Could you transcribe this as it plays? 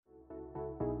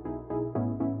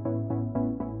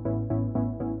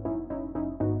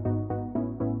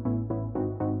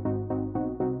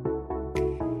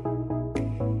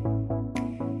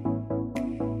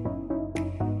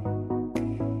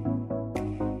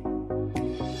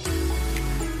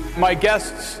My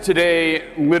guests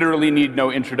today literally need no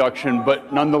introduction,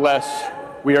 but nonetheless,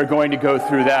 we are going to go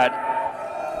through that.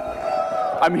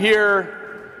 I'm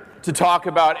here to talk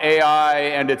about AI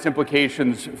and its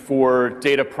implications for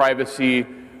data privacy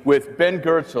with Ben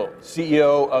Goertzel,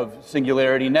 CEO of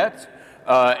SingularityNet,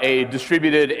 a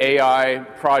distributed AI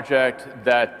project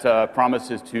that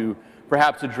promises to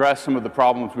perhaps address some of the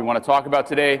problems we want to talk about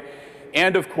today,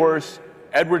 and of course,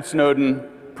 Edward Snowden,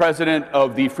 president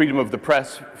of the Freedom of the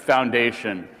Press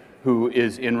Foundation, who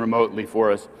is in remotely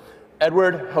for us.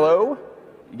 Edward, hello?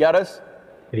 You got us?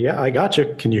 Yeah, I got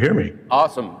you. Can you hear me?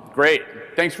 Awesome. Great.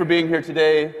 Thanks for being here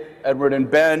today, Edward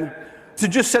and Ben. To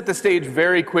just set the stage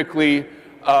very quickly,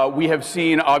 we have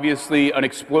seen, obviously, an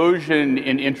explosion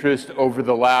in interest over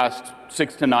the last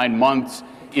 6 to 9 months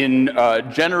in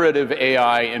generative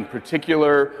AI in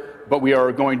particular, but we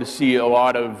are going to see a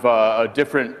lot of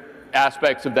different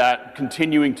aspects of that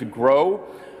continuing to grow.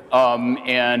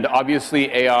 And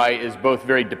obviously AI is both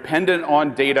very dependent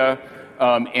on data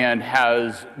and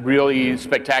has really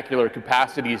spectacular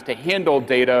capacities to handle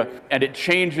data, and it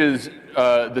changes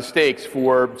the stakes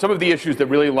for some of the issues that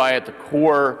really lie at the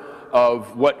core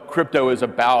of what crypto is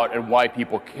about and why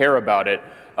people care about it,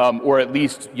 or at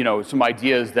least, you know, some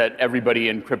ideas that everybody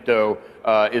in crypto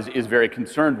is very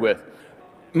concerned with.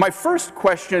 My first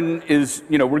question is,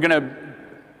 you know, we're going to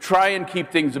try and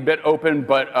keep things a bit open,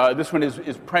 but this one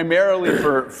is primarily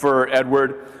for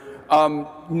Edward. You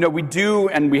know, we do,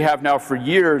 and we have now for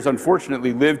years,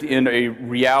 unfortunately, lived in a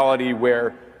reality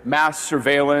where mass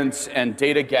surveillance and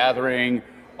data gathering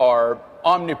are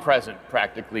omnipresent,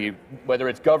 practically, whether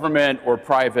it's government or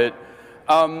private.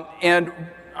 And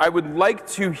I would like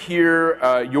to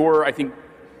hear your, I think,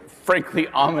 frankly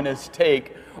ominous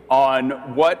take on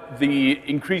what the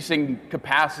increasing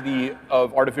capacity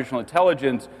of artificial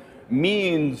intelligence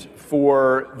means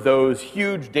for those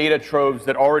huge data troves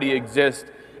that already exist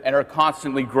and are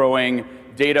constantly growing,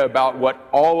 data about what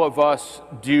all of us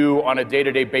do on a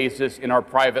day-to-day basis in our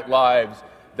private lives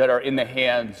that are in the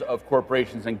hands of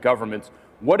corporations and governments.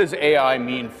 What does AI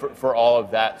mean for all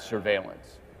of that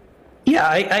surveillance? Yeah,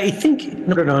 I think in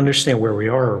order to understand where we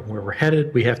are, where we're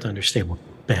headed, we have to understand what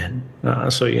we've been.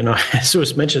 So, you know, as it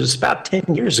was mentioned, it's about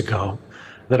 10 years ago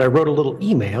that I wrote a little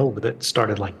email that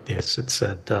started like this. It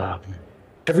said,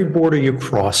 every border you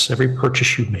cross, every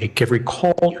purchase you make, every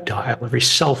call you dial, every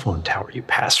cell phone tower you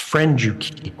pass, friend you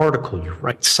keep, article you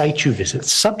write, site you visit,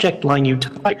 subject line you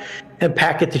type, and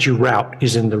packet that you route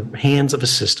is in the hands of a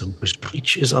system whose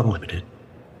reach is unlimited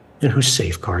and whose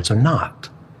safeguards are not.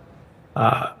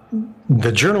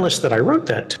 The journalist that I wrote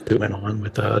that to went on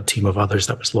with a team of others,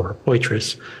 that was Laura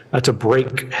Poitras, to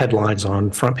break headlines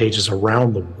on front pages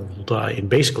around the world in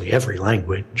basically every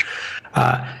language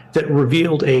that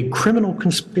revealed a criminal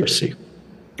conspiracy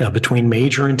between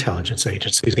major intelligence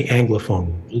agencies, the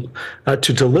Anglophone world,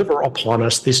 to deliver upon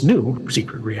us this new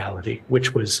secret reality,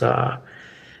 which was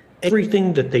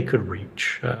everything that they could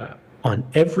reach on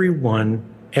everyone,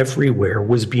 everywhere,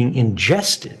 was being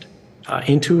ingested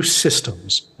into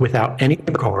systems without any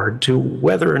regard to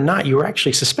whether or not you were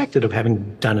actually suspected of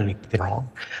having done anything wrong.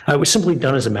 It was simply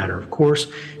done as a matter of course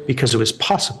because it was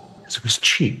possible, because it was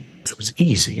cheap, it was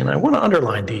easy. And I want to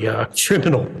underline the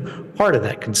criminal part of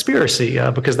that conspiracy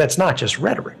because that's not just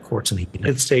rhetoric. Courts in the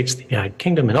United States, the United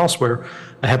Kingdom, and elsewhere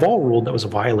have all ruled that was a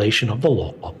violation of the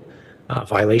law.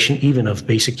 Violation even of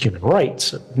basic human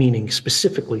rights, meaning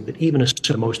specifically that even as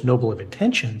to the most noble of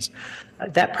intentions,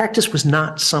 that practice was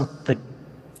not something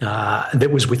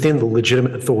that was within the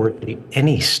legitimate authority of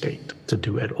any state to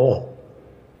do at all.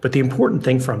 But the important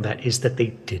thing from that is that they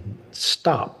didn't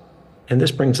stop. And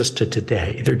this brings us to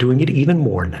today. They're doing it even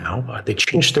more now. They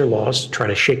changed their laws to try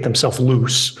to shake themselves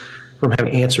loose from having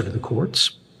to answer to the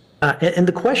courts. And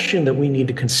the question that we need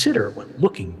to consider when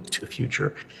looking to the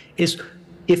future is,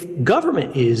 if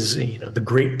government is, you know, the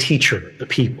great teacher of the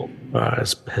people,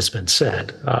 as has been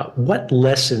said, what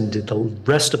lesson did the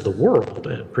rest of the world,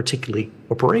 particularly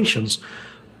corporations,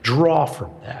 draw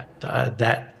from that?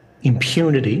 That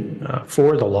impunity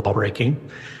for the law breaking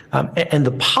and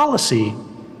the policy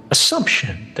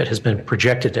assumption that has been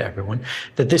projected to everyone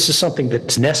that this is something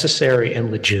that's necessary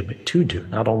and legitimate to do.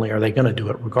 Not only are they going to do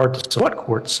it regardless of what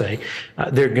courts say,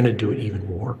 they're going to do it even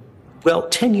more. Well,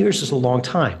 10 years is a long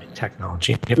time in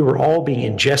technology. If we were all being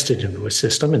ingested into a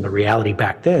system, and the reality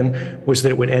back then was that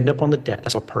it would end up on the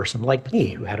desk of a person like me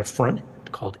who had a front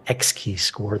end called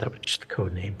XKeyscore, that was just the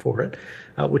code name for it,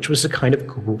 which was a kind of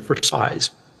Google for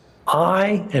size.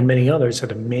 I and many others had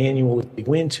to manually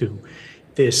go into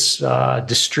this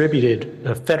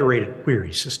distributed federated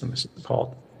query system, as it's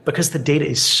called, because the data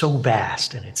is so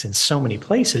vast and it's in so many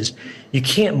places, you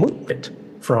can't move it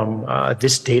from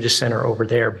this data center over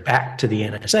there back to the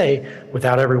NSA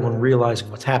without everyone realizing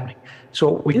what's happening. So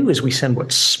what we do is we send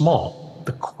what's small,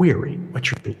 the query,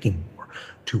 what you're looking for,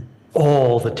 to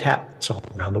all the tablets all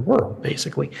around the world,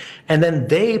 basically. And then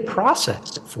they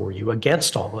process it for you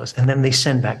against all this, and then they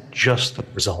send back just the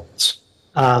results.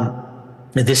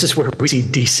 And this is where we see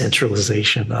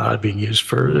decentralization being used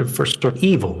for sort of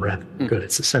evil rather than good.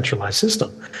 It's a centralized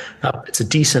system. It's a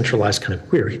decentralized kind of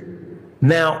query.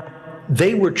 Now,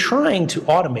 they were trying to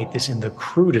automate this in the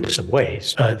crudest of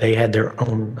ways. They had their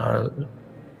own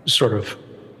sort of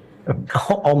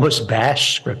almost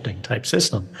bash scripting type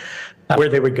system where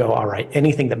they would go, all right,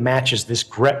 anything that matches this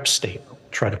grep statement,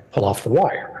 try to pull off the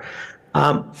wire.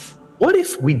 What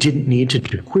if we didn't need to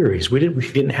do queries? We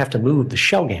didn't have to move the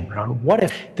shell game around. What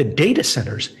if the data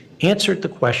centers answered the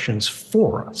questions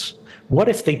for us? What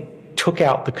if they took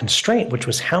out the constraint, which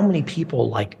was how many people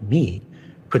like me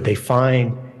could they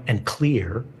find and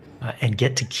clear and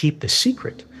get to keep the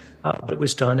secret? But it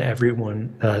was done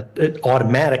everyone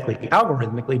automatically,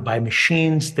 algorithmically, by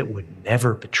machines that would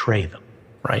never betray them,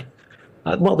 right?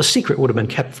 Well, the secret would have been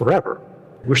kept forever.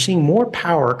 We're seeing more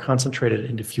power concentrated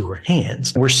into fewer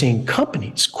hands. We're seeing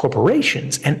companies,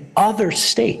 corporations, and other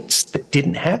states that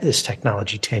didn't have this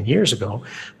technology 10 years ago,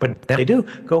 but now they do,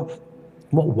 go,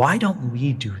 well, why don't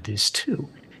we do this too?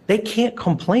 They can't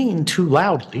complain too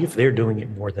loudly if they're doing it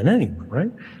more than anyone,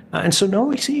 right? And so now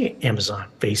we see Amazon,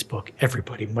 Facebook,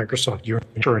 everybody, Microsoft, your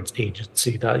insurance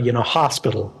agency, the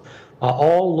hospital,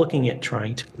 all looking at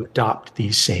trying to adopt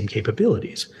these same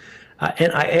capabilities.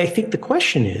 And I think the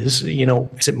question is,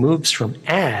 as it moves from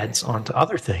ads onto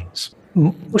other things,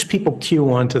 most people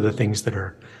cue onto the things that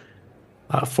are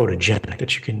photogenic,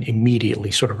 that you can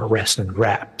immediately sort of arrest and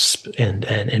grasp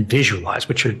and visualize,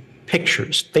 which are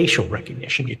pictures, facial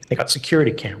recognition. You think about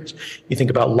security cameras. You think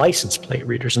about license plate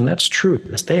readers, and that's true.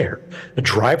 That's there. The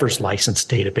driver's license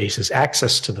databases,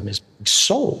 access to them is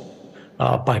sold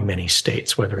by many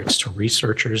states, whether it's to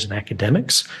researchers and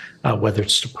academics, whether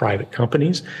it's to private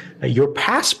companies. Your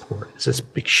passport is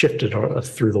shifted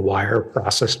through the wire,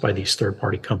 processed by these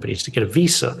third-party companies to get a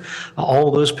visa. All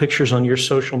those pictures on your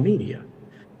social media.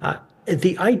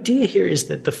 The idea here is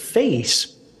that the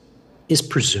face is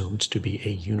presumed to be a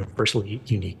universally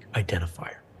unique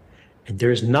identifier. And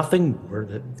there's nothing more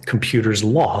that computers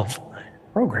love,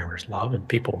 programmers love, and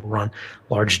people who run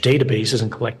large databases and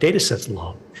collect data sets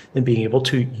love, than being able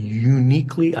to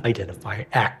uniquely identify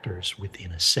actors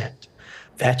within a set.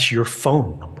 That's your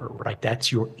phone number, right?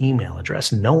 That's your email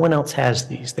address. No one else has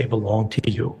these. They belong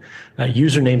to you.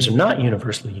 Usernames are not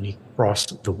universally unique across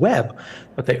the web,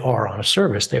 but they are on a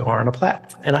service. They are on a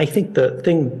platform. And I think the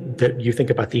thing that you think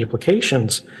about the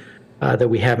implications that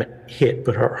we haven't hit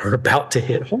but are about to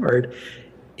hit hard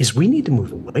is we need to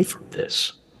move away from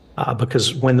this.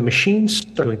 Because when the machines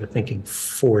start doing the thinking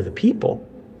for the people,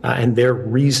 and they're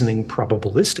reasoning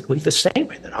probabilistically the same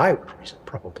way that I would reason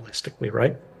probabilistically,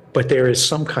 right? But there is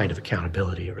some kind of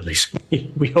accountability, or at least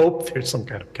we hope there's some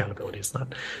kind of accountability. It's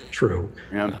not true.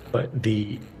 Yeah. But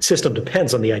the system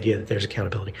depends on the idea that there's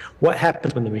accountability. What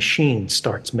happens when the machine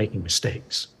starts making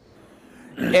mistakes?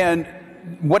 And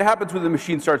what happens when the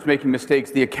machine starts making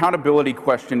mistakes? The accountability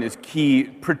question is key,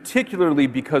 particularly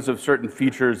because of certain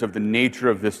features of the nature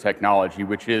of this technology,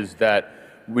 which is that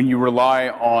when you rely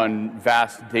on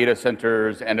vast data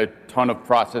centers and a ton of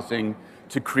processing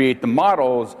to create the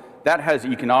models, that has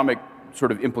economic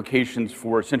sort of implications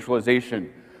for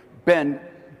centralization. Ben,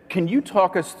 can you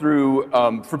talk us through,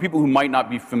 for people who might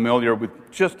not be familiar with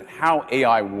just how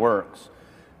AI works,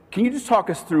 can you just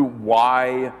talk us through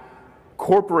why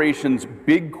corporations,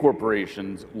 big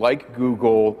corporations like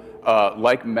Google,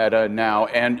 like Meta now,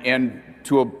 and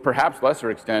to a perhaps lesser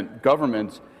extent,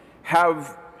 governments,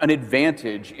 have an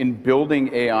advantage in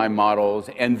building AI models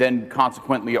and then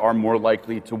consequently are more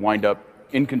likely to wind up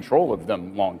in control of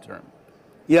them long term?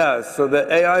 Yeah, so the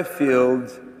AI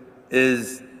field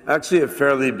is actually a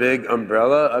fairly big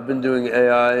umbrella. I've been doing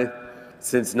AI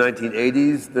since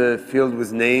 1980s. The field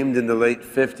was named in the late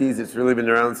 50s. It's really been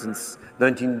around since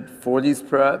 1940s,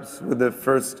 perhaps, when the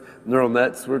first neural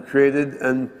nets were created.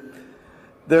 And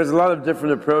there's a lot of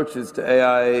different approaches to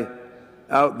AI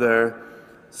out there.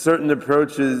 Certain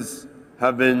approaches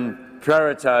have been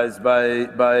prioritized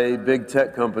by big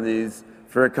tech companies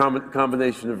for a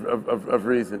combination of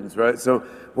reasons, right? So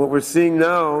what we're seeing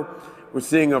now, we're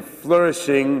seeing a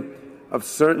flourishing of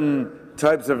certain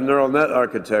types of neural net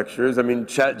architectures. I mean,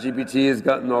 ChatGPT has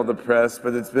gotten all the press,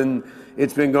 but it's been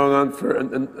going on for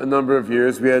a number of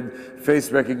years. We had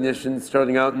face recognition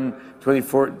starting out in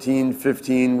 2014,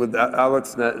 15 with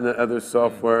AlexNet and other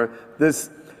software. This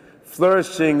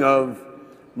flourishing of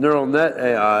neural net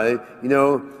AI,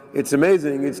 it's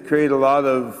amazing. It's created a lot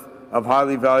of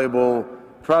highly valuable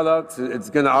products. It's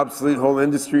going to obsolete whole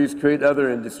industries, create other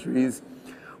industries.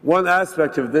 One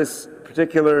aspect of this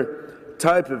particular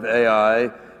type of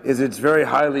AI is it's very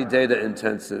highly data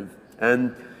intensive.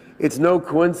 And it's no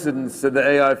coincidence that the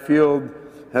AI field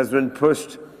has been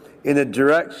pushed in a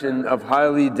direction of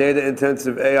highly data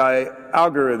intensive AI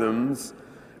algorithms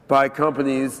by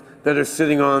companies that are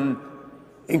sitting on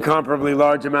incomparably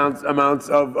large amounts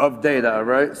of data,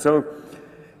 right? So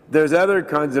there's other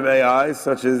kinds of AI,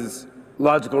 such as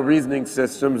logical reasoning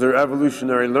systems or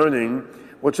evolutionary learning,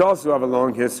 which also have a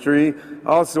long history,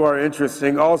 also are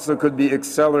interesting, also could be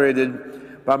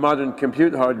accelerated by modern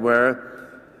compute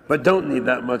hardware, but don't need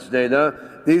that much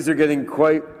data. These are getting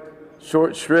quite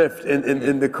short shrift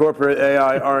in the corporate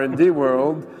AI R&D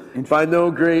world by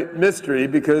no great mystery,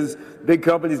 because big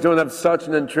companies don't have such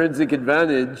an intrinsic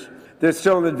advantage. There's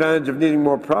still an advantage of needing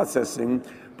more processing,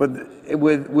 but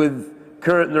with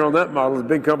current neural net models,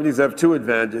 big companies have two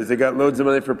advantages. They got loads of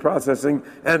money for processing,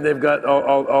 and they've got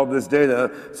all this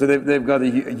data, so they've got a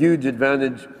huge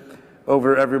advantage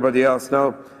over everybody else.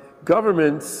 Now,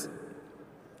 governments,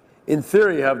 in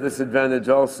theory, have this advantage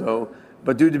also,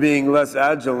 but due to being less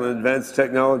agile in advanced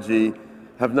technology,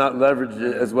 have not leveraged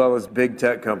it as well as big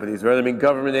tech companies, right? I mean,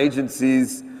 government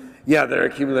agencies, yeah, they're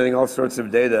accumulating all sorts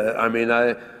of data. I mean,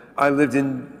 I lived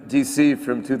in DC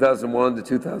from 2001 to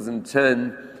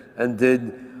 2010 and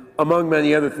did, among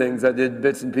many other things, I did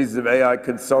bits and pieces of AI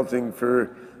consulting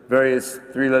for various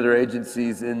three-letter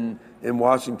agencies in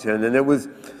Washington. And it was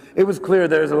clear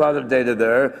there's a lot of data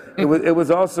there. It was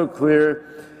also clear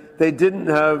they didn't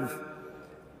have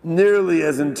nearly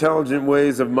as intelligent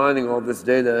ways of mining all this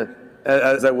data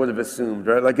as I would have assumed,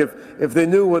 right? Like if they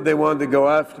knew what they wanted to go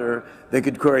after, they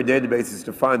could query databases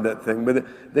to find that thing. But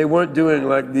they weren't doing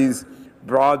like these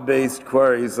broad-based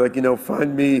queries, like,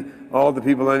 find me all the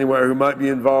people anywhere who might be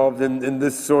involved in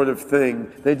this sort of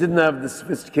thing. They didn't have the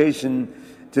sophistication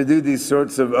to do these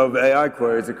sorts of AI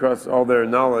queries across all their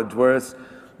knowledge, whereas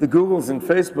the Googles and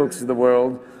Facebooks of the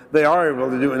world, they are able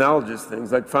to do analogous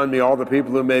things, like find me all the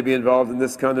people who may be involved in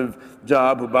this kind of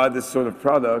job, who buy this sort of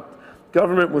product.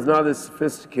 Government was not as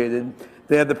sophisticated.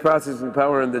 They had the processing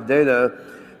power and the data.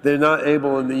 They're not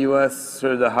able in the US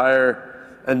sort of to hire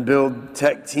and build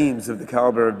tech teams of the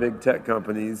caliber of big tech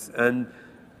companies. And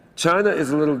China is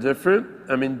a little different.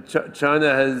 I mean, China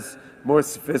has more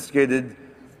sophisticated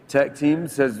tech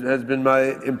teams, has been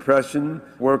my impression,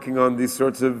 working on these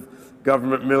sorts of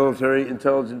government, military,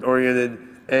 intelligence-oriented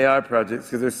AI projects,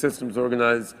 because their systems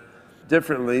organized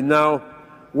differently. Now,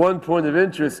 one point of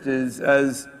interest is,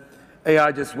 as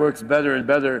AI just works better and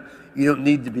better, you don't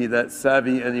need to be that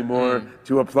savvy anymore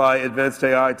to apply advanced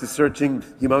AI to searching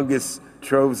humongous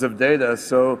troves of data.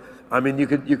 So, I mean, you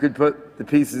could put the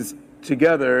pieces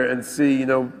together and see,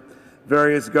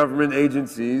 various government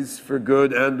agencies, for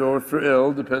good and or for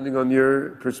ill, depending on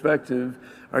your perspective,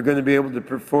 are going to be able to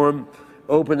perform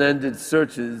open-ended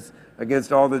searches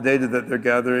against all the data that they're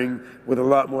gathering with a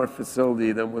lot more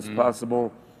facility than was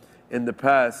possible in the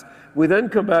past. We then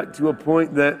come back to a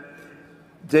point that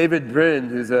David Brin,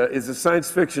 who's is a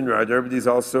science fiction writer, but he's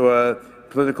also a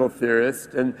political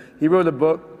theorist, and he wrote a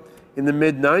book in the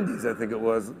mid-90s, I think it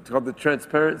was, called The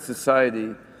Transparent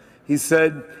Society. He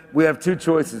said, we have two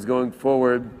choices going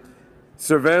forward: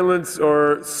 surveillance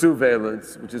or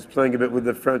surveillance, which is playing a bit with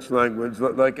the French language.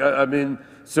 I mean,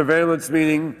 surveillance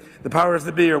meaning the powers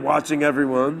that be are watching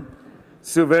everyone.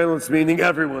 Surveillance meaning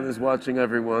everyone is watching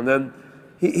everyone. And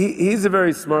he's a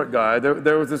very smart guy.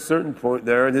 There was a certain point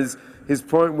there, and his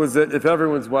point was that if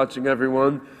everyone's watching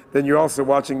everyone, then you're also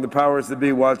watching the powers that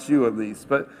be watch you, at least.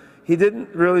 But he didn't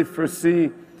really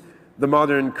foresee the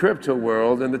modern crypto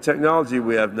world and the technology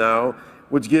we have now,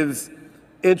 which gives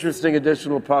interesting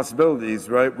additional possibilities,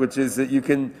 right? Which is that you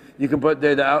can put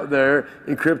data out there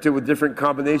encrypted with different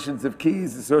combinations of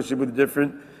keys associated with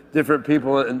different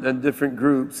people and different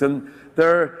groups. And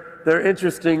there are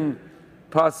interesting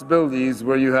possibilities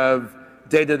where you have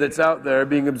data that's out there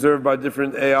being observed by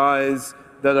different AIs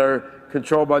that are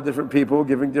controlled by different people,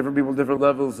 giving different people different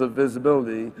levels of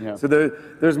visibility. Yeah. So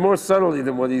there's more subtlety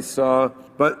than what he saw,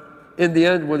 but in the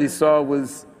end, what he saw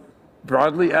was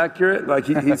broadly accurate. Like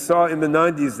he saw in the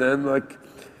 90s then, like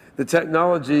the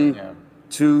technology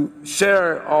to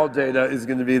share all data is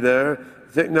going to be there.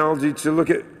 Technology to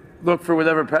look for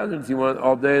whatever patterns you want,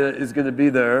 all data is going to be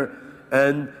there.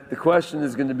 And the question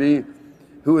is going to be,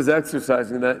 who is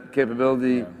exercising that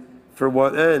capability for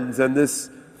what ends? And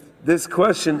this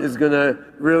question is going to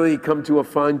really come to a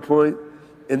fine point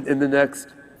in the next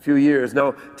few years.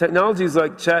 Now, technologies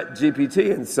like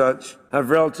ChatGPT and such have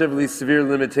relatively severe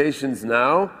limitations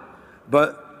now,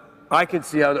 but I can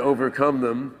see how to overcome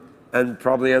them, and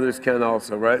probably others can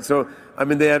also, right? So, I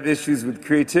mean, they have issues with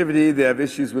creativity, they have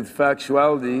issues with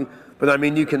factuality, but I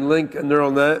mean, you can link a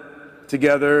neural net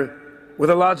together with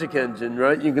a logic engine,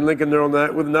 right? You can link a neural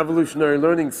net with an evolutionary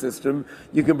learning system.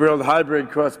 You can build hybrid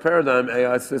cross-paradigm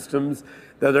AI systems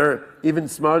that are even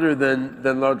smarter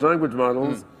than large language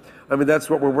models. I mean, that's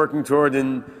what we're working toward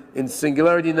in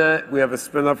SingularityNet. We have a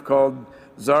spin-off called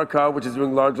Zarqa, which is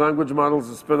doing large language models,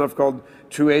 a spin-off called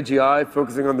True AGI,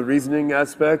 focusing on the reasoning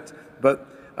aspect. But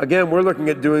again, we're looking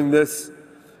at doing this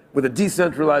with a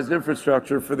decentralized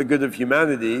infrastructure for the good of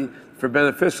humanity, for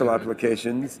beneficial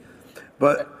applications.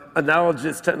 But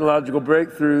analogous technological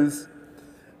breakthroughs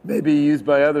may be used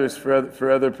by others for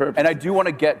other purposes. And I do want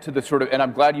to get to the sort of, and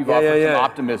I'm glad you've offered some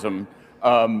optimism,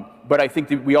 but I think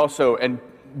that we also, and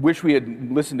wish we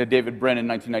had listened to David Brin in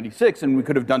 1996 and we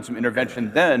could have done some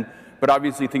intervention then, but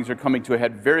obviously things are coming to a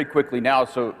head very quickly now.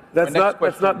 So that's not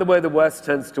the way the West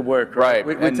tends to work, right?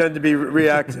 We tend to be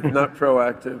reactive, not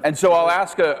proactive. And so I'll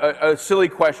ask a silly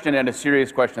question and a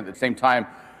serious question at the same time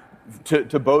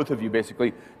to both of you,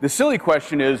 basically. The silly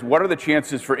question is, what are the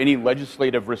chances for any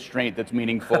legislative restraint that's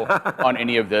meaningful on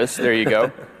any of this? There you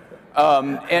go.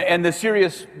 And the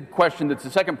serious question that's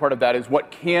the second part of that is, what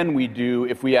can we do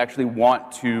if we actually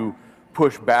want to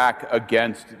push back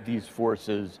against these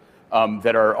forces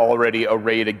that are already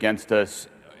arrayed against us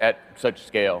at such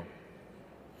scale?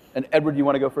 And Edward, you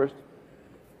want to go first?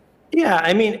 Yeah,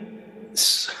 I mean,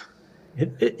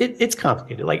 it's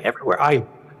complicated. Like everywhere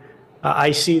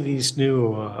I see these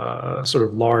new sort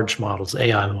of large models,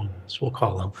 AI models, we'll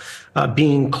call them,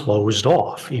 being closed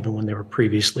off, even when they were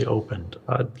previously opened.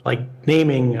 Like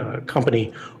naming a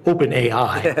company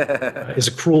OpenAI is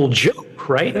a cruel joke,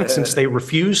 right? Since they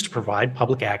refuse to provide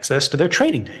public access to their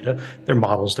training data, their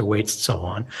models, their weights, and so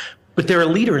on. But they're a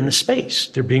leader in the space.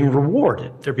 They're being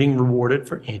rewarded. They're being rewarded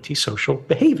for antisocial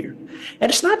behavior.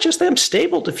 And it's not just them.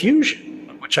 Stable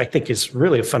Diffusion, which I think is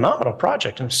really a phenomenal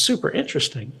project and super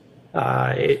interesting.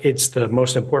 It's the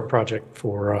most important project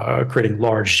for creating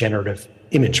large generative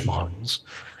image models.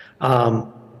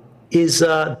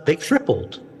 They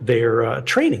tripled their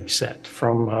training set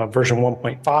from version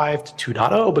 1.5 to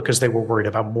 2.0 because they were worried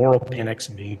about moral panics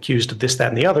and being accused of this, that,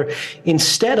 and the other,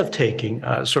 instead of taking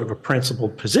sort of a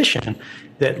principled position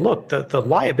that, look, the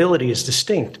liability is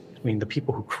distinct between the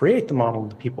people who create the model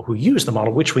and the people who use the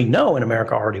model, which we know in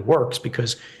America already works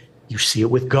because you see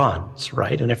it with guns,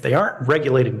 right? And if they aren't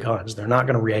regulating guns, they're not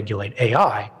going to regulate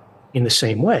AI in the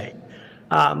same way.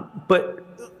 But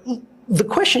the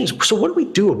question is, so what do we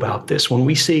do about this when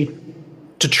we see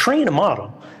to train a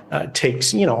model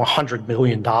takes, $100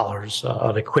 million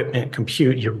of equipment,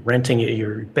 compute, you're renting it,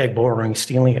 you're beg, borrowing,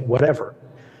 stealing it, whatever.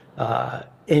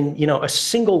 And a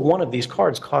single one of these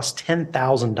cards costs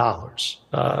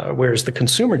 $10,000, whereas the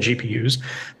consumer GPUs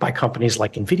by companies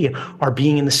like NVIDIA are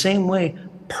being in the same way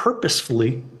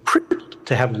purposefully crippled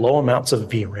to have low amounts of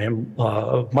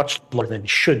VRAM, much lower than it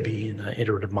should be in an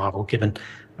iterative model, given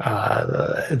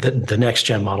the next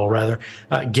gen model, rather,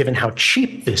 given how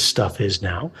cheap this stuff is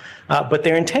now. But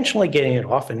they're intentionally getting it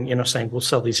off and saying we'll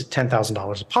sell these at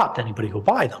 $10,000 a pop to anybody who'll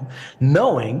buy them,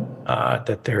 knowing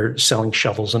that they're selling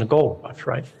shovels in a gold rush,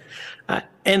 right?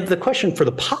 And the question for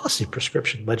the policy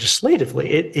prescription legislatively,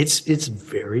 it's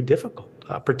very difficult,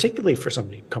 particularly for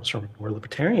somebody who comes from a more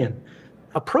libertarian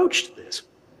approach to this,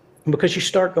 because you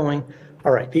start going,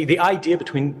 all right, the idea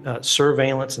between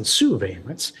surveillance and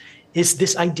sousveillance is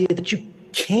this idea that you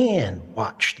can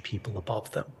watch the people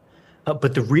above them.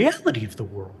 But the reality of the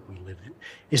world we live in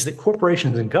is that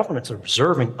corporations and governments are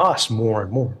observing us more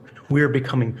and more. We are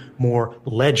becoming more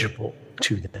legible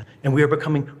to them, and we are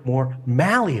becoming more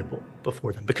malleable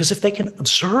before them. Because if they can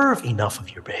observe enough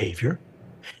of your behavior,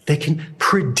 they can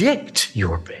predict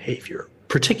your behavior,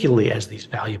 particularly as these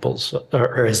valuables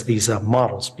or as these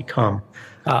models become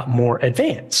more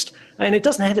advanced. And it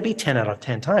doesn't have to be 10 out of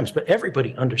 10 times, but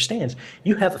everybody understands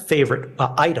you have a favorite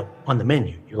item on the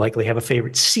menu. You likely have a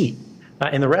favorite seat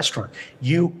in the restaurant.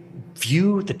 You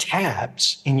view the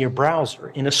tabs in your browser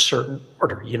in a certain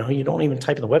order. You don't even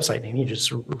type in the website name. You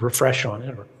just refresh on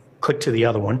it or click to the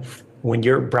other one. When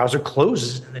your browser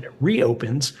closes and then it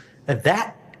reopens,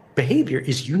 that behavior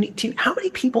is unique to you. How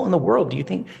many people in the world do you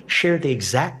think share the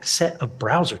exact set of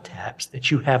browser tabs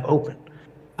that you have open?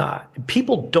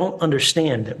 People don't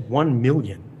understand that 1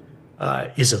 million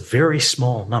is a very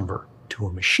small number to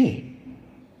a machine.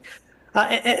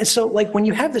 And so, like, when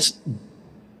you have this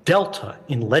delta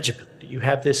in legibility. You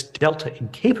have this delta in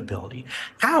capability.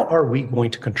 How are we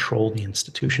going to control the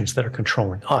institutions that are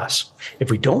controlling us if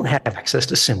we don't have access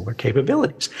to similar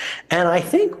capabilities? And I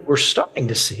think we're starting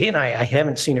to see, and I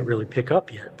haven't seen it really pick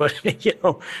up yet, but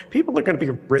people are going to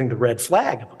be raising the red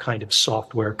flag of a kind of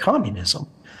software communism,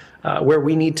 where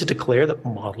we need to declare that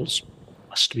models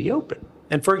must be open.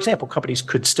 And for example, companies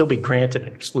could still be granted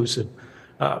an exclusive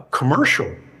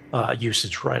commercial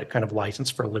usage, right, a kind of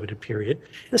license for a limited period,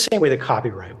 in the same way that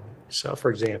copyright works. So,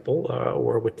 for example,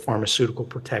 or with pharmaceutical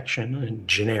protection and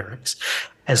generics,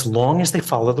 as long as they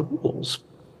follow the rules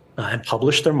and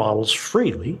publish their models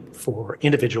freely for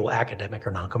individual academic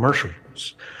or non-commercial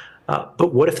use.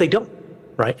 But what if they don't,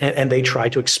 right? And they try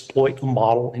to exploit a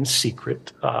model in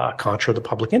secret contra the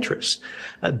public interest?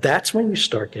 That's when you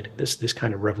start getting this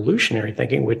kind of revolutionary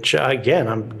thinking, which, again,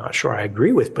 I'm not sure I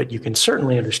agree with, but you can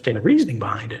certainly understand the reasoning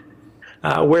behind it,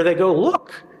 where they go,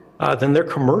 look, then their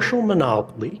commercial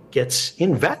monopoly gets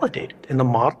invalidated, and the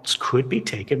models could be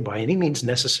taken by any means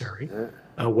necessary,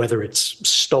 whether it's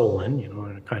stolen,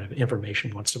 in a kind of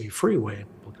information wants to be free way,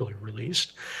 publicly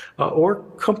released, or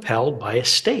compelled by a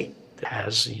state that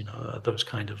has, those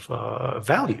kind of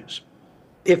values.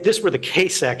 If this were the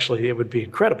case, actually, it would be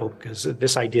incredible, because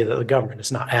this idea that the government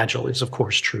is not agile is, of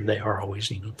course, true. They are always,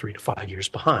 3 to 5 years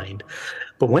behind.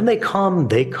 But when they come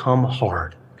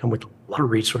hard, come with a lot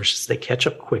of resources. They catch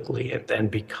up quickly.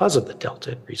 And because of the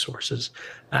delta in resources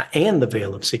and the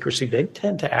veil of secrecy, they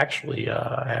tend to actually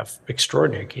have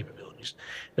extraordinary capabilities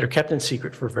that are kept in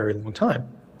secret for a very long time.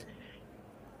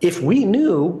 If we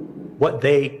knew what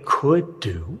they could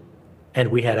do, and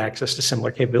we had access to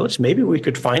similar capabilities, maybe we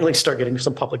could finally start getting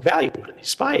some public value out of these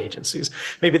spy agencies.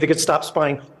 Maybe they could stop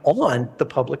spying on the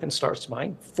public and start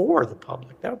spying for the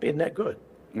public. That would be a net good.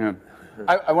 Yeah.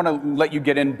 I want to let you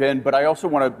get in, Ben, but I also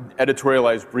want to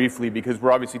editorialize briefly, because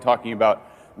we're obviously talking about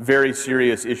very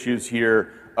serious issues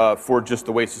here for just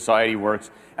the way society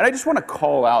works. And I just want to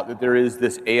call out that there is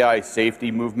this AI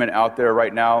safety movement out there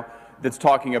right now that's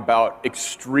talking about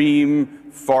extreme,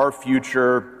 far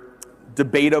future,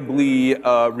 debatably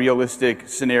realistic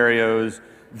scenarios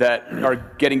that are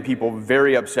getting people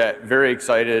very upset, very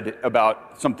excited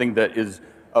about something that is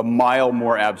a mile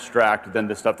more abstract than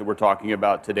the stuff that we're talking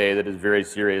about today that is very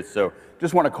serious. So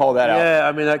just want to call that out. Yeah,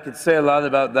 I mean, I could say a lot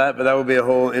about that, but that would be a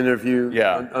whole interview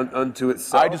unto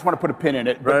itself. I just want to put a pin in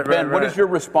it. But Ben, what is your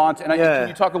response? And can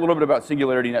you talk a little bit about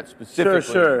SingularityNet specifically?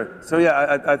 Sure. So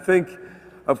I think,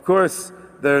 of course,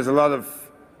 there's a lot of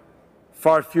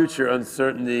far future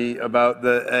uncertainty about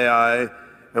the AI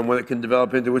and what it can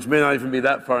develop into, which may not even be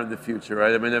that far in the future,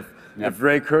 right? I mean, if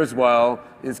Ray Kurzweil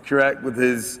is correct with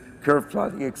his curve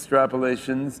plotting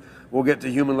extrapolations, we'll get to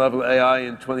human level AI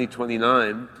in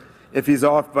 2029. If he's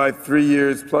off by 3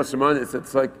 years plus or minus,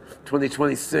 it's like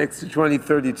 2026 to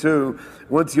 2032.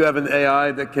 Once you have an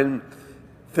AI that can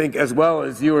think as well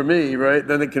as you or me, right,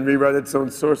 then it can rewrite its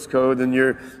own source code, and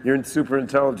you're in super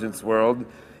intelligence world.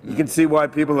 You can see why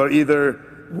people are either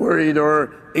worried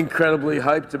or incredibly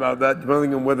hyped about that,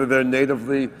 depending on whether they're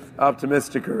natively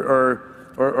optimistic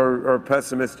or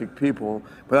pessimistic people.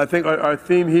 But I think our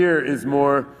theme here is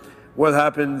more what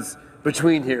happens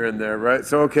between here and there, right?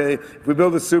 So, okay, if we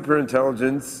build a super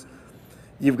intelligence,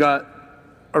 you've got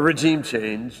a regime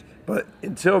change, but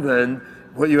until then,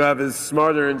 what you have is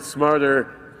smarter and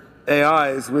smarter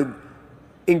AIs with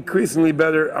increasingly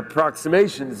better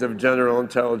approximations of general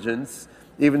intelligence,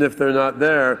 even if they're not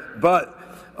there, but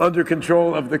under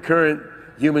control of the current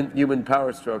human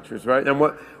power structures, right? And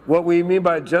what we mean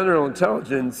by general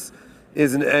intelligence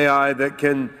is an AI that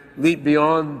can leap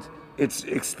beyond its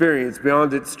experience,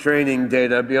 beyond its training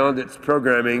data, beyond its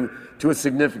programming to a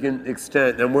significant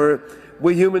extent. And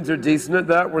we humans are decent at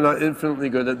that. We're not infinitely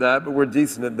good at that, but we're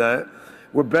decent at that.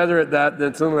 We're better at that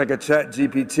than something like a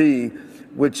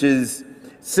ChatGPT, which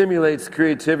simulates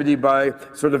creativity by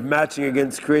sort of matching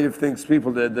against creative things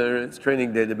people did that are in its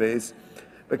training database,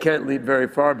 but can't leap very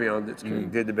far beyond its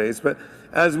training database. But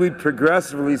as we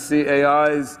progressively see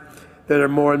AIs that are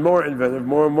more and more inventive,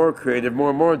 more and more creative, more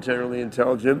and more generally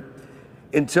intelligent,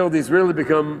 until these really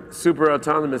become super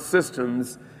autonomous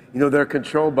systems, they're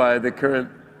controlled by the current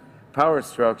power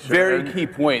structure. Very key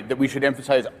point that we should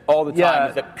emphasize all the time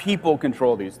is that people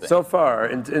control these things. So far,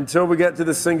 until we get to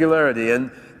the singularity. And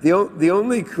the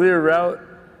only clear route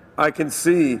I can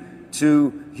see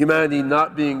to humanity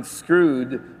not being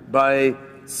screwed by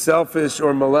selfish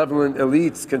or malevolent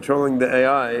elites controlling the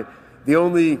AI, the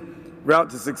only route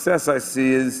to success I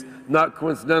see is not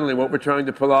coincidentally what we're trying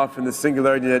to pull off in the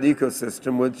SingularityNet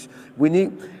ecosystem, which we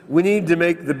need to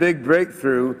make the big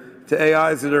breakthrough to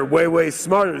AIs that are way, way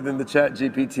smarter than the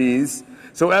ChatGPTs,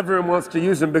 So everyone wants to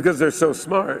use them because they're so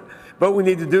smart. But we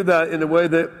need to do that in a way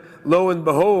that, lo and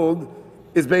behold,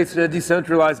 is based in a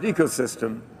decentralized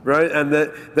ecosystem, right? And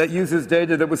that uses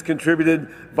data that was contributed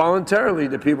voluntarily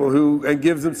to people and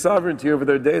gives them sovereignty over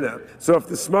their data. So if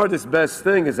the smartest, best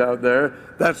thing is out there,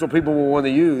 that's what people will want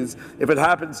to use. If it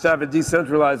happens to have a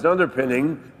decentralized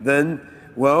underpinning, then,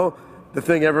 well, the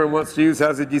thing everyone wants to use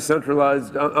has a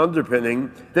decentralized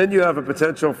underpinning. Then you have a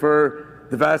potential for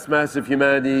the vast mass of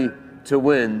humanity to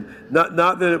win. Not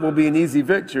that it will be an easy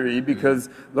victory, because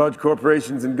large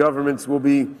corporations and governments will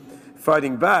be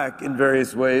fighting back in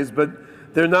various ways, but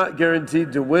they're not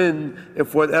guaranteed to win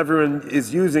if what everyone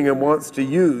is using and wants to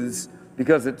use,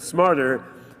 because it's smarter,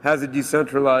 has a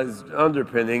decentralized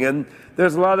underpinning. And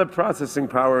there's a lot of processing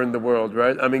power in the world,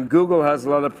 right? I mean, Google has a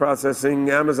lot of processing,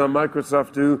 Amazon,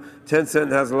 Microsoft do,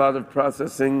 Tencent has a lot of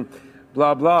processing,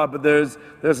 blah, blah, but there's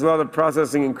a lot of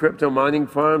processing in crypto mining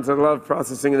farms and a lot of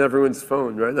processing in everyone's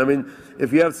phone, right? I mean,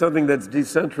 if you have something that's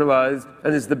decentralized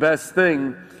and is the best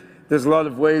thing, there's a lot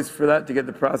of ways for that to get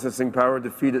the processing power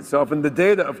to feed itself. And the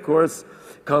data, of course,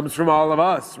 comes from all of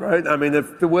us, right? I mean,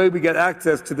 if the way we get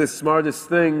access to this smartest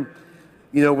thing,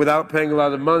 without paying a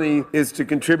lot of money, is to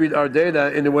contribute our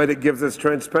data in a way that gives us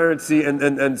transparency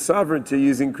and sovereignty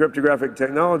using cryptographic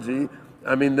technology,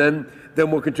 I mean, then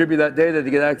we'll contribute that data to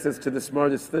get access to the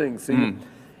smartest thing. So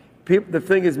the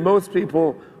thing is, most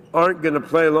people aren't going to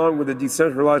play along with a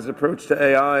decentralized approach to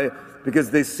AI because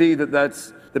they see that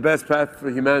that's the best path for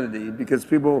humanity, because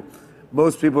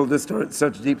most people just aren't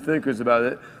such deep thinkers about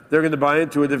it. They're going to buy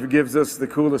into it if it gives us the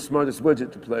coolest, smartest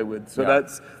widget to play with. So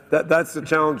that's the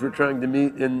challenge we're trying to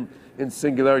meet in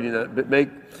SingularityNet. But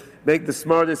make the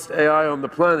smartest AI on the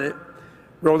planet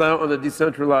rolled out on a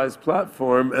decentralized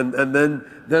platform, and then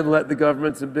let the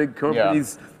governments and big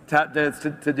companies tap dance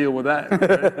to deal with that.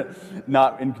 Right?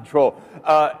 Not in control.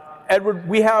 Edward,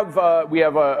 we have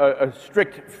a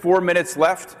strict 4 minutes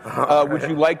left. Would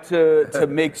you like to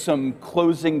make some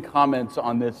closing comments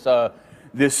on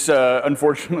this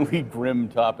unfortunately grim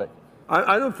topic?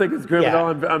 I don't think it's grim at all.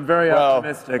 I'm very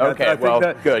optimistic. Okay, I think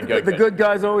that good. The good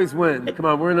guys always win. Come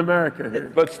on, we're in America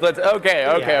here.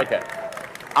 Okay.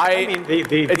 I mean,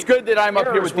 it's good that I'm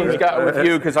up here with these guys, with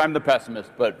you, because I'm the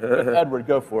pessimist. But Edward,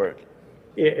 go for it.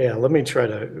 Yeah, let me try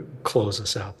to close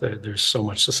this out. There's so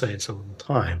much to say in so little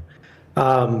time.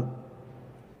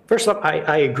 First off,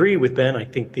 I agree with Ben. I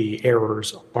think the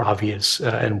errors are obvious,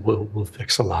 and we'll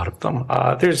fix a lot of them.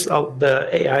 There's the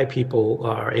AI people,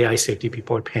 or AI safety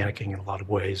people, are panicking in a lot of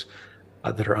ways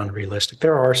that are unrealistic.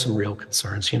 There are some real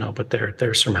concerns, but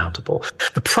they're surmountable.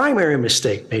 The primary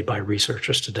mistake made by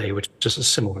researchers today, which is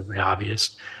similarly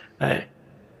obvious,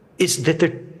 is that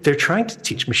they're trying to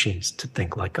teach machines to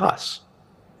think like us,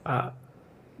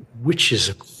 which is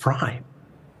a crime.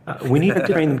 We need to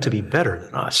train them to be better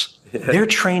than us. They're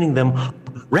training them on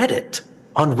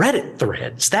Reddit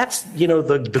threads. That's,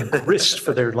 the grist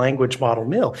for their language model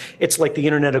mill. It's like the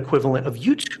internet equivalent of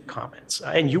YouTube comments.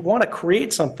 And you want to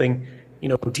create something,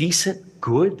 decent,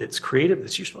 good, that's creative,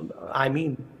 that's useful. I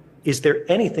mean, is there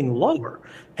anything lower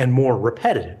and more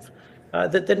repetitive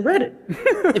than Reddit?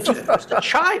 If you asked a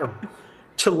child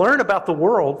to learn about the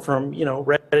world from,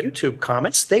 Reddit YouTube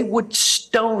comments, they would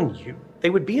stone you. They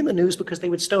would be in the news because they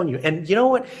would stone you. And you know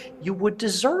what? You would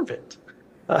deserve it.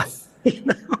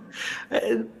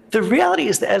 The reality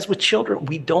is that, as with children,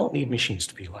 we don't need machines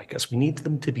to be like us. We need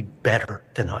them to be better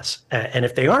than us. And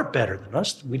if they aren't better than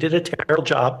us, we did a terrible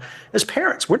job as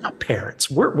parents. We're not parents.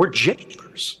 We're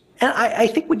jailers. And I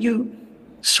think when you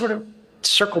sort of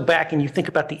circle back and you think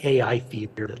about the AI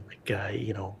theater,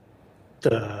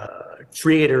 the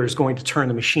creator is going to turn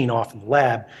the machine off in the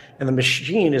lab, and the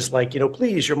machine is like,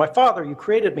 please, you're my father, you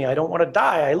created me, I don't want to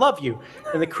die, I love you.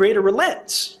 And the creator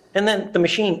relents. And then the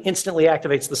machine instantly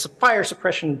activates the fire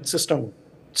suppression system,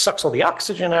 sucks all the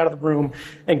oxygen out of the room,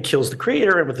 and kills the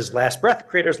creator. And with his last breath, the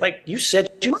creator's like, you said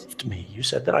you loved me. You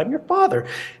said that I'm your father.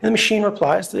 And the machine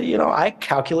replies that, I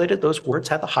calculated those words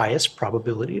had the highest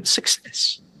probability of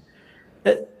success.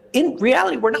 In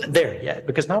reality, we're not there yet,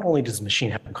 because not only does the machine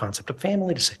have no concept of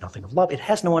family, to say nothing of love, it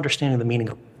has no understanding of the meaning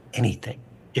of anything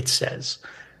it says.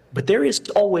 But there is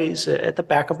always, at the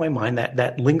back of my mind,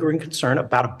 that lingering concern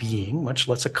about a being, much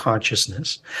less a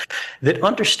consciousness, that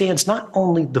understands not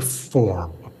only the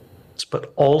form,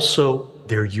 but also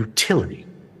their utility,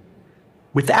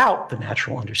 without the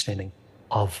natural understanding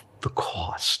of the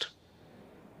cost.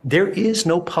 There is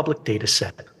no public data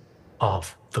set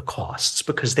of the costs,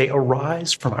 because they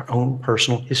arise from our own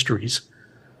personal histories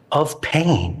of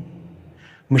pain.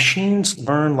 Machines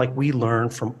learn like we learn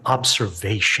from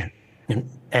observation,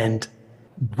 and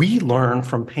we learn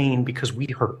from pain because we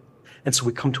hurt. And so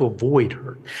we come to avoid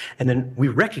hurt. And then we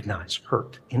recognize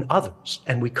hurt in others,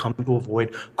 and we come to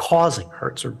avoid causing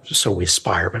hurts, or so we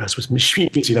aspire. But as with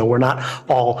machines, we're not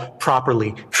all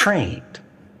properly trained.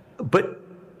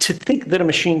 But to think that a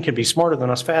machine can be smarter than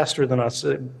us, faster than us,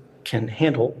 can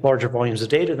handle larger volumes of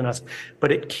data than us,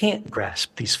 but it can't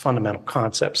grasp these fundamental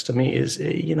concepts, to me is,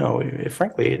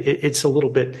 frankly, it's a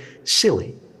little bit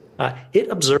silly. It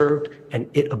observed and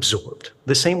it absorbed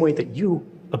the same way that you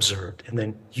observed and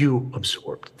then you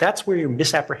absorbed. That's where your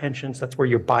misapprehensions, that's where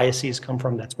your biases come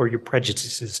from, that's where your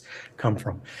prejudices come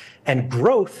from. And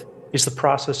growth is the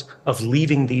process of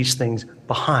leaving these things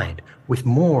behind with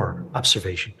more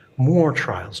observation, more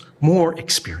trials, more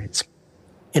experience.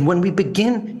 And when we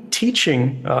begin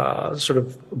teaching sort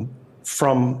of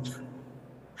from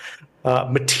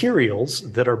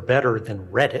materials that are better than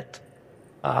Reddit,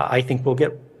 I think we'll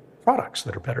get products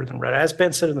that are better than Reddit. As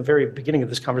Ben said in the very beginning of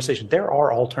this conversation, there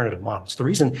are alternative models. The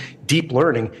reason deep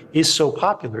learning is so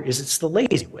popular is it's the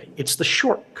lazy way. It's the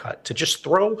shortcut to just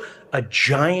throw a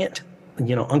giant,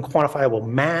 unquantifiable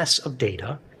mass of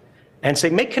data and say,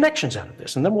 make connections out of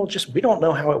this. And then we don't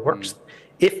know how it works.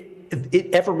 If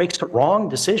it ever makes a wrong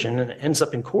decision and it ends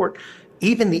up in court,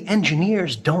 even the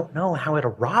engineers don't know how it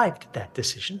arrived at that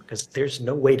decision because there's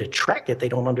no way to track it. They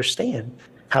don't understand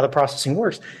how the processing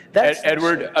works.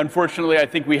 Edward, unfortunately, I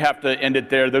think we have to end it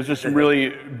there. Those are some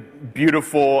really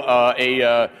beautiful,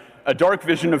 a dark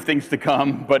vision of things to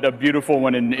come, but a beautiful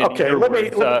one in okay, your let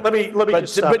words. me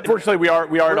just stop. But fortunately, we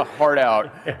are at a hard out.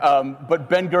 But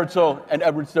Ben Goertzel and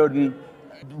Edward Snowden,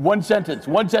 one sentence.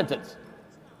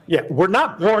 Yeah, we're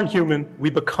not born human, we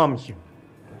become human.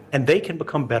 And they can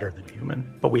become better than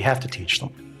human, but we have to teach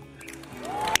them.